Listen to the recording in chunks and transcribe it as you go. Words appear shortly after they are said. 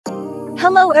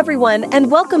Hello everyone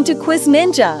and welcome to Quiz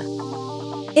Ninja.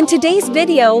 In today's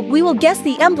video, we will guess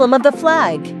the emblem of the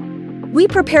flag. We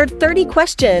prepared 30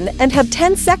 questions and have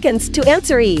 10 seconds to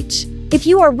answer each. If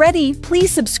you are ready, please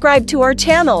subscribe to our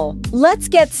channel. Let's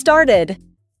get started.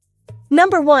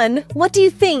 Number 1. What do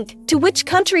you think? To which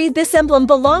country this emblem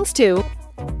belongs to?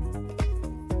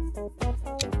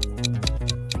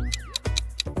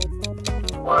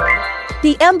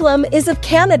 The emblem is of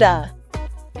Canada.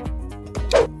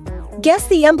 Guess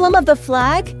the emblem of the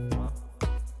flag?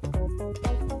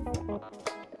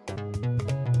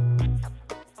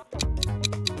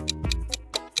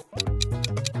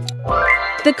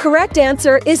 The correct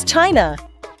answer is China.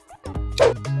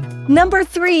 Number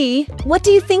 3. What do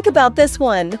you think about this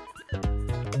one?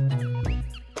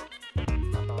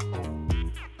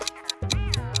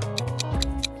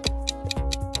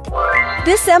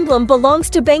 This emblem belongs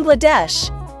to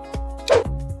Bangladesh.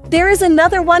 There is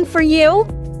another one for you.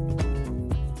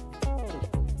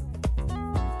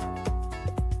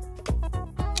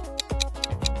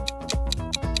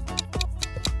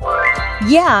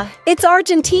 Yeah, it's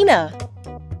Argentina.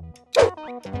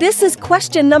 This is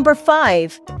question number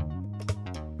 5.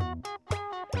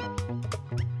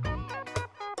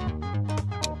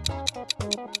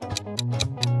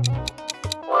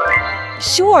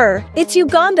 Sure, it's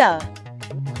Uganda.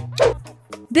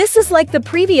 This is like the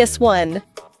previous one.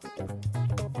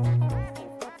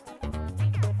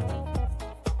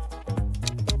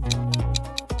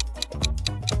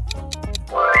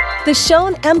 The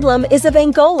shown emblem is of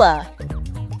Angola.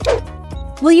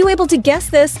 Will you able to guess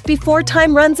this before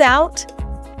time runs out?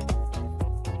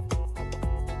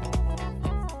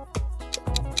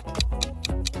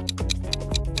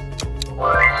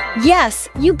 Yes,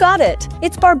 you got it.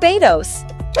 It's Barbados.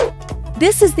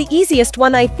 This is the easiest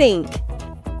one, I think.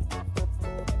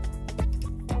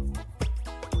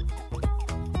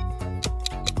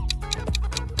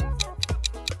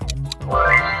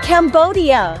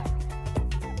 Cambodia.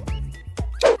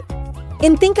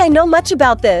 And think I know much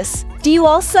about this. Do you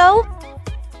also?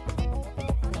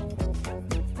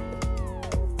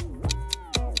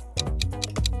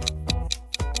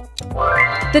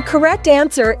 The correct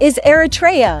answer is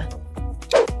Eritrea.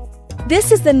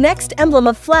 This is the next emblem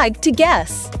of flag to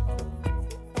guess.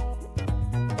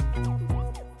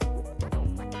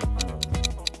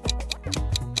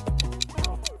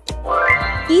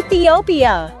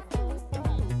 Ethiopia.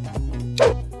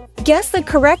 Guess the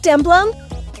correct emblem?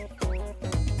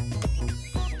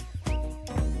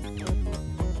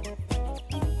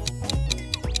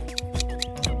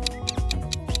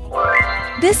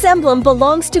 This emblem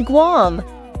belongs to Guam.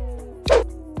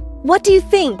 What do you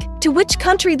think? To which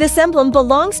country this emblem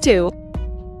belongs to?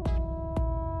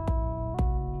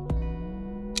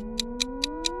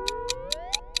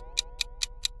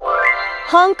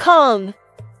 Hong Kong.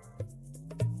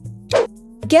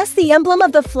 Guess the emblem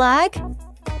of the flag?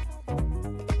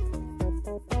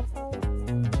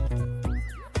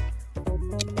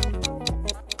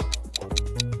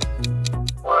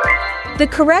 The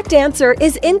correct answer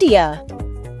is India.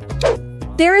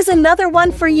 There is another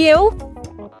one for you.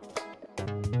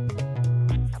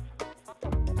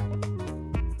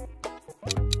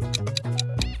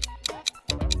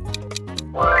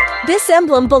 This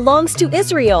emblem belongs to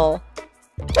Israel.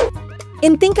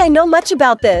 And think I know much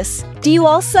about this. Do you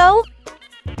also?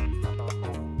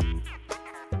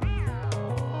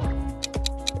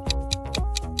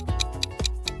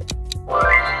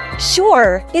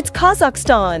 Sure, it's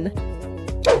Kazakhstan.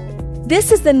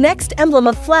 This is the next emblem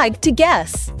of flag to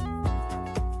guess.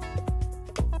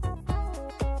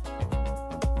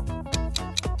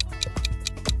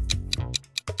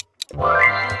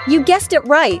 You guessed it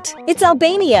right. It's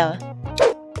Albania.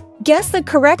 Guess the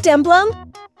correct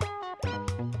emblem?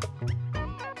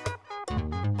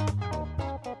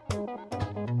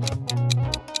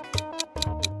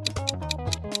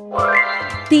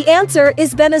 The answer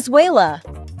is Venezuela.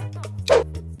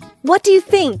 What do you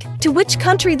think? To which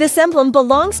country this emblem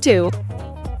belongs to?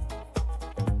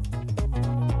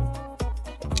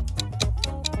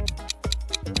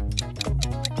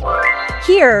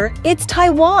 Here, it's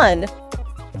Taiwan.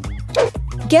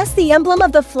 Guess the emblem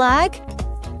of the flag?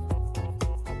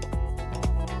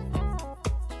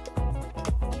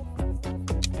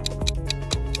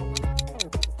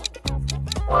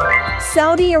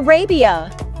 Saudi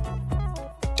Arabia.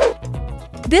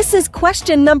 This is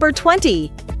question number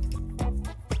 20.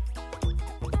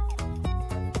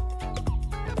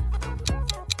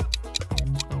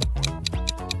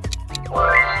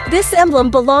 This emblem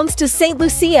belongs to St.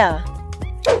 Lucia.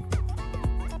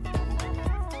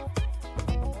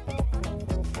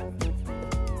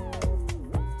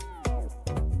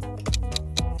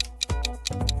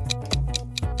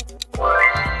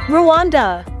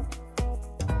 Rwanda.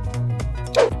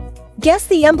 Guess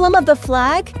the emblem of the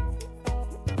flag?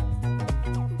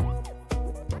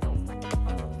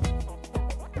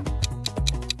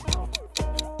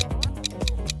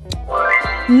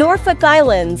 Norfolk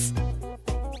Islands.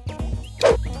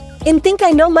 And think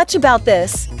I know much about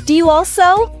this. Do you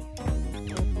also?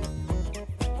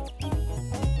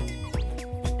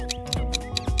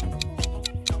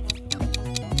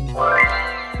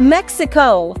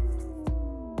 Mexico.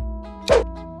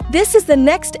 This is the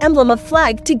next emblem of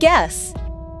flag to guess.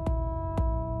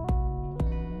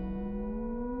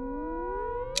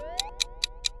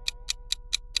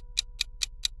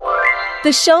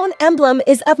 The shown emblem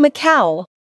is of Macau.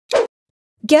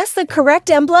 Guess the correct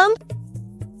emblem?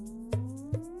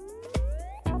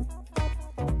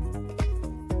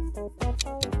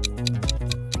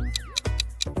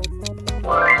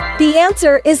 The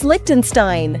answer is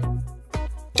Liechtenstein.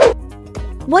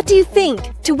 What do you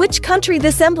think? To which country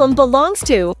this emblem belongs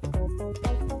to?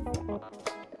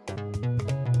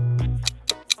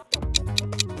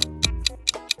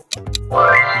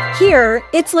 Here,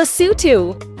 it's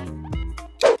Lesotho.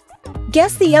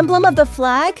 Guess the emblem of the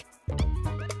flag?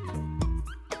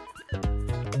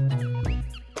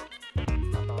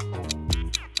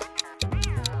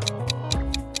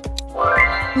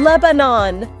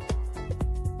 Lebanon.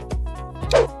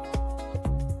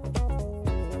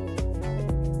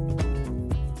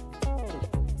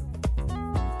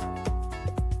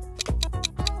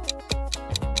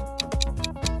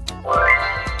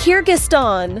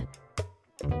 Kyrgyzstan.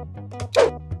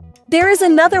 There is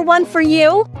another one for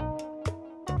you.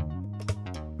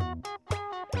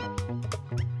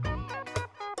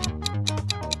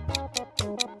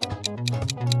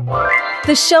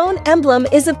 The shown emblem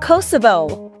is of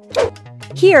Kosovo.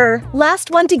 Here, last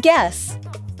one to guess.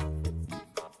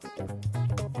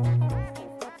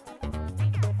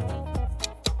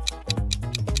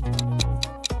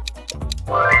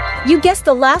 You guessed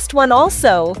the last one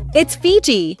also. It's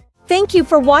Fiji. Thank you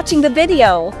for watching the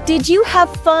video. Did you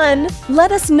have fun?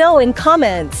 Let us know in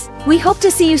comments. We hope to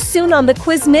see you soon on the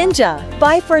Quiz Ninja.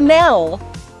 Bye for now.